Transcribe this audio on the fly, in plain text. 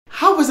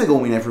How is it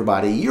going,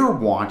 everybody? You're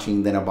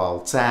watching Then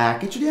About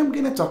Tech, and today I'm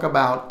going to talk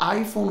about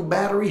iPhone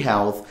battery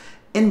health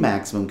and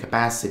maximum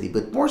capacity,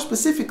 but more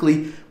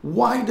specifically,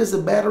 why does the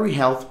battery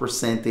health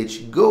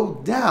percentage go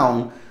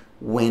down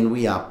when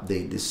we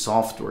update the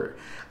software?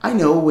 I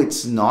know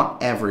it's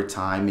not every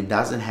time, it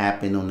doesn't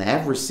happen on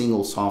every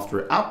single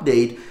software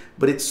update,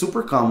 but it's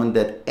super common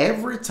that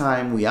every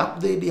time we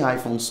update the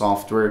iPhone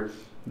software,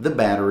 the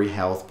battery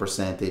health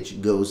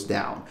percentage goes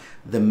down.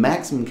 The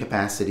maximum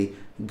capacity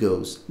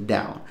goes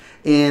down.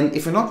 And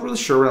if you're not really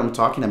sure what I'm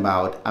talking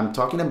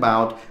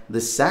about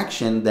the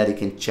section that you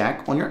can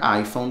check on your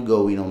iPhone,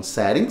 going on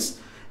settings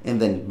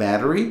and then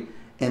battery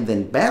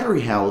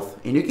health,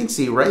 and you can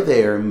see right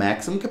there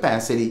maximum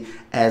capacity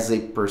as a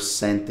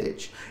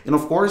percentage. And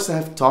of course, I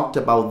have talked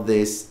about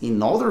this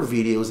in other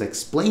videos,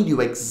 explained you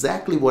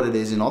exactly what it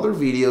is in other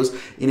videos,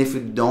 and if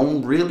you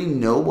don't really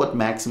know what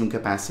maximum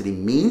capacity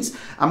means,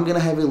 I'm gonna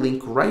have a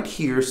link right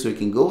here so you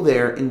can go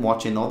there and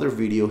watch another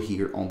video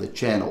here on the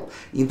channel.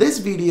 In this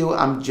video,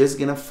 I'm just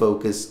gonna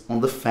focus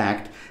on the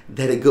fact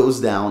that it goes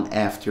down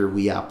after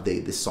we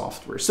update the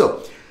software.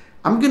 So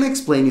I'm going to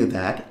explain you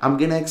that. I'm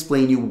going to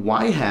explain you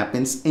why it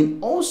happens,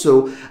 and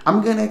also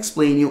I'm going to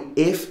explain you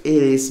if it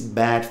is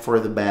bad for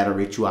the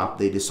battery to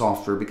update the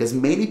software, because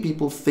many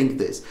people think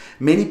this.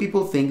 Many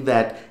people think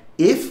that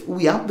if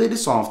we update the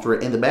software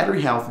and the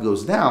battery health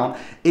goes down,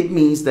 it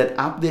means that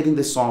updating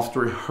the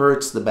software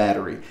hurts the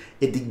battery.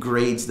 It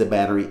degrades the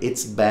battery.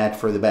 It's bad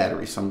for the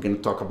battery. So I'm going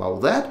to talk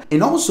about that.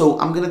 And also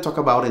I'm going to talk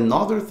about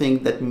another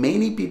thing that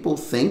many people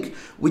think,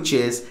 which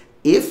is,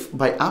 if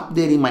by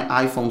updating my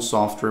iPhone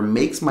software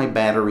makes my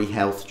battery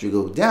health to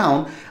go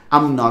down,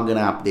 I'm not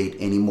gonna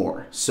update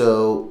anymore.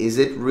 So is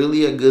it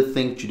really a good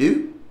thing to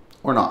do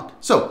or not?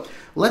 So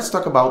let's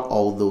talk about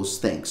all those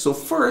things. So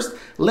first,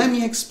 let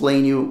me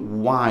explain you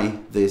why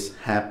this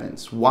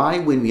happens. Why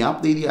when we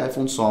update the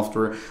iPhone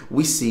software,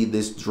 we see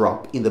this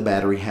drop in the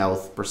battery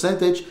health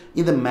percentage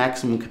in the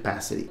maximum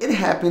capacity. It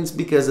happens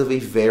because of a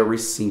very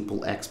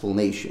simple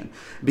explanation.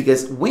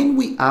 Because when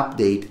we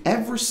update,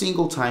 every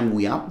single time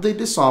we update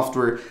the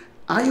software,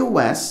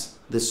 iOS,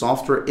 the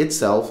software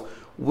itself,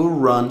 will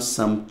run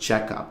some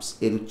checkups.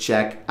 It'll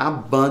check a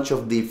bunch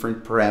of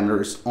different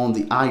parameters on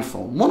the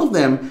iPhone, one of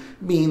them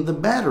being the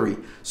battery.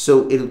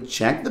 So it'll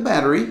check the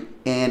battery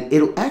and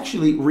it'll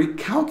actually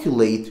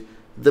recalculate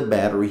the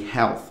battery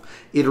health.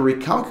 It'll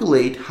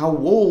recalculate how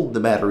old the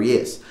battery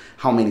is,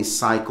 how many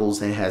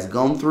cycles it has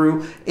gone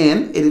through,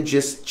 and it'll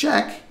just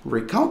check,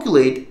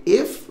 recalculate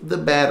if the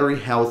battery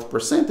health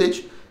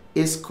percentage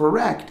is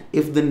correct,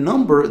 if the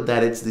number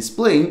that it's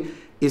displaying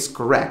is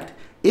correct.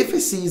 If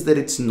it sees that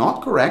it's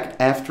not correct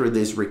after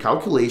this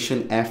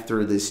recalculation,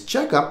 after this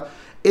checkup,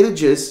 it'll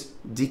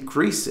just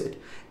decrease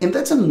it. And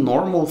that's a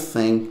normal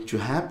thing to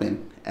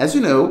happen. As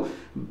you know,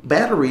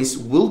 batteries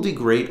will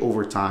degrade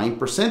over time,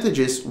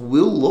 percentages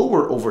will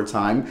lower over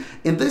time,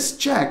 and this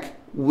check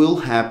will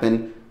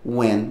happen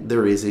when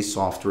there is a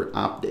software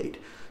update.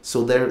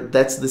 So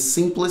that's the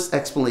simplest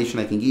explanation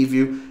I can give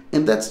you,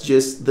 and that's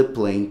just the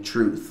plain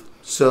truth.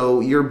 So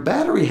your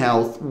battery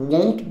health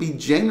won't be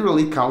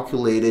generally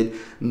calculated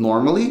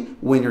normally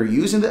when you're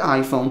using the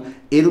iPhone.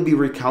 It'll be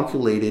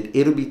recalculated,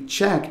 it'll be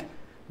checked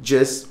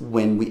just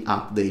when we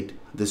update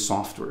the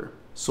software.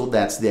 So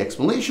that's the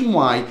explanation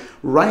why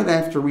right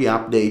after we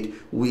update,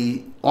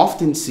 we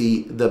often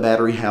see the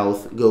battery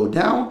health go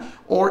down,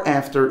 or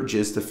after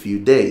just a few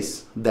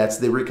days. That's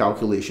the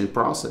recalculation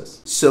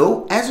process.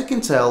 So as you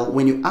can tell,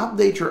 when you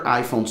update your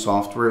iPhone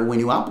software, when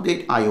you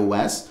update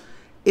iOS,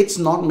 it's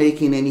not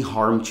making any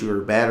harm to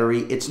your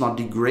battery, it's not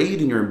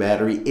degrading your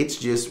battery, it's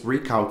just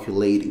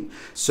recalculating.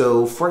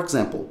 So for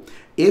example,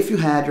 if you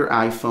had your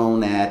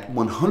iPhone at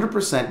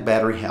 100%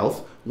 battery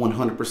health,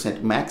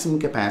 100%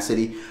 maximum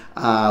capacity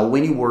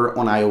when you were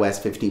on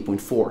iOS 15.4,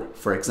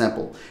 for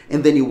example,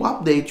 and then you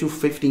update to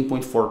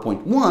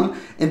 15.4.1,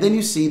 and then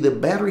you see the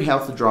battery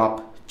health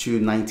drop to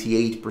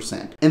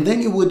 98%. And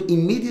then you would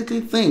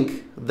immediately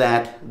think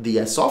that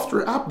the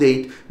software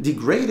update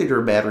degraded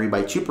your battery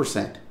by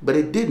 2%, but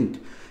it didn't.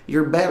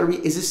 Your battery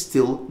is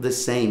still the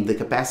same. The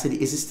capacity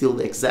is still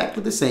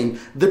exactly the same.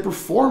 The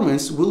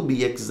performance will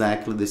be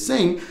exactly the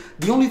same.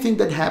 The only thing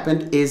that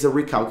happened is a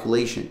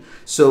recalculation.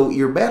 So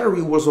your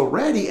battery was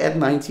already at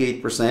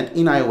 98%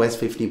 in iOS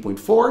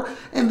 15.4,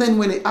 and then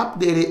when it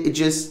updated, it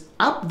just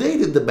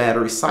updated the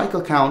battery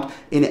cycle count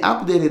and it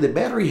updated the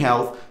battery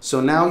health. So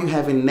now you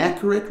have an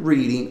accurate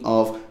reading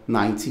of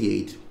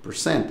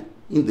 98%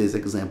 in this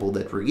example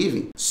that we're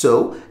giving.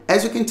 So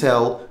as you can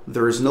tell,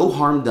 there is no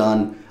harm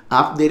done.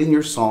 Updating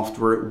your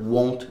software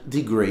won't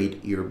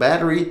degrade your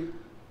battery.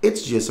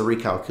 It's just a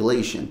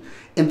recalculation.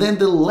 And then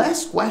the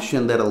last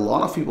question that a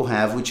lot of people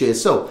have, which is,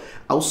 so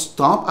I'll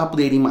stop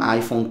updating my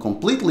iPhone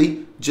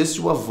completely just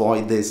to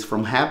avoid this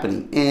from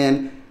happening.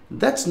 And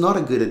that's not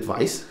a good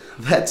advice.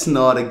 That's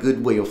not a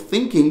good way of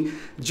thinking,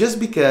 just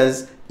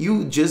because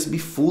you just be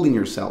fooling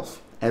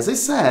yourself. As I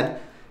said,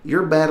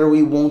 Your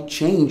battery won't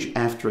change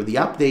after the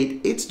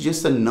update. It's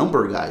just a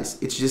number, guys.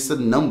 It's just a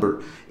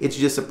number. It's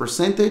just a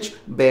percentage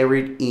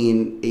buried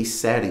in a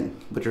setting.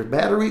 But your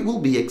battery will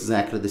be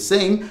exactly the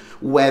same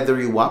whether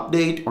you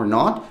update or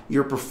not.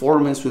 Your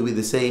performance will be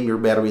the same. Your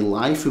battery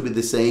life will be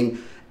the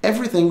same.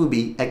 Everything will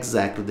be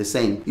exactly the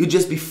same. You'll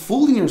just be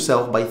fooling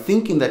yourself by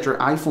thinking that your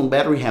iPhone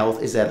battery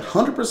health is at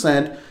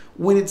 100%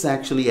 when it's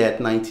actually at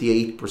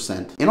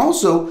 98%. And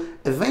also,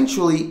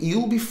 eventually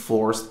you'll be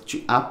forced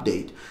to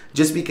update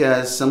just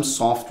because some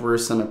software,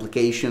 some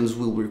applications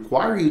will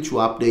require you to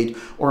update,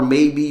 or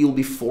maybe you'll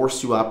be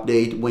forced to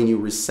update when you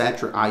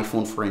reset your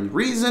iPhone for any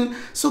reason.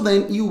 So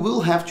then you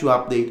will have to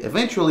update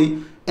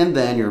eventually, and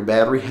then your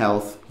battery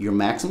health, your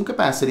maximum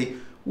capacity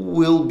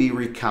will be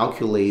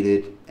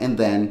recalculated, and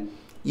then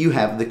you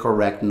have the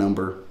correct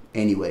number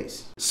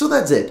anyways. So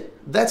that's it.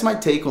 That's my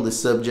take on the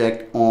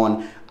subject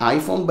on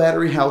iPhone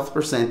battery health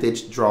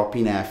percentage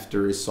dropping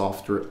after a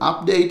software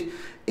update.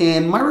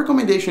 And my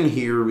recommendation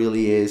here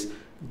really is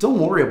don't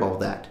worry about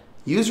that.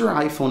 Use your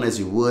iPhone as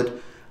you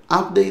would.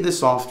 Update the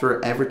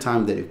software every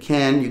time that you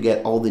can. You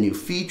get all the new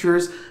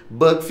features,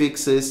 bug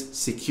fixes,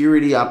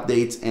 security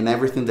updates, and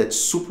everything that's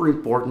super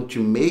important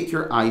to make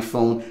your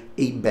iPhone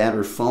a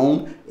better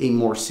phone, a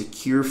more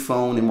secure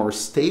phone, a more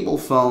stable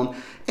phone.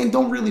 And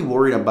don't really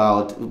worry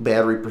about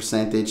battery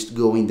percentage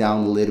going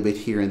down a little bit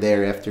here and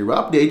there after your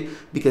update,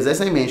 because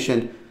as I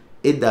mentioned,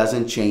 it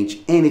doesn't change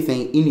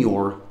anything in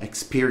your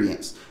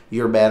experience.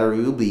 Your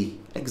battery will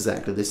be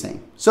exactly the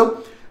same.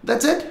 So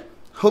that's it.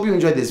 Hope you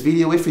enjoyed this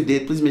video. If you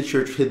did, please make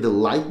sure to hit the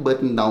like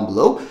button down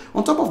below.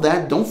 On top of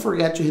that, don't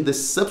forget to hit the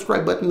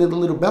subscribe button and the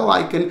little bell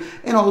icon,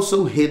 and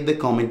also hit the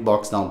comment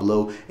box down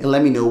below and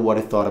let me know what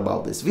you thought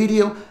about this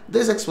video,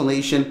 this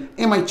explanation,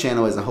 and my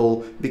channel as a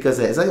whole, because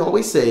as I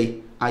always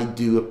say, I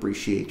do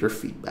appreciate your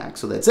feedback.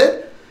 So that's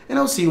it, and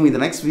I'll see you in the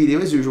next video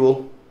as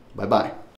usual. Bye bye.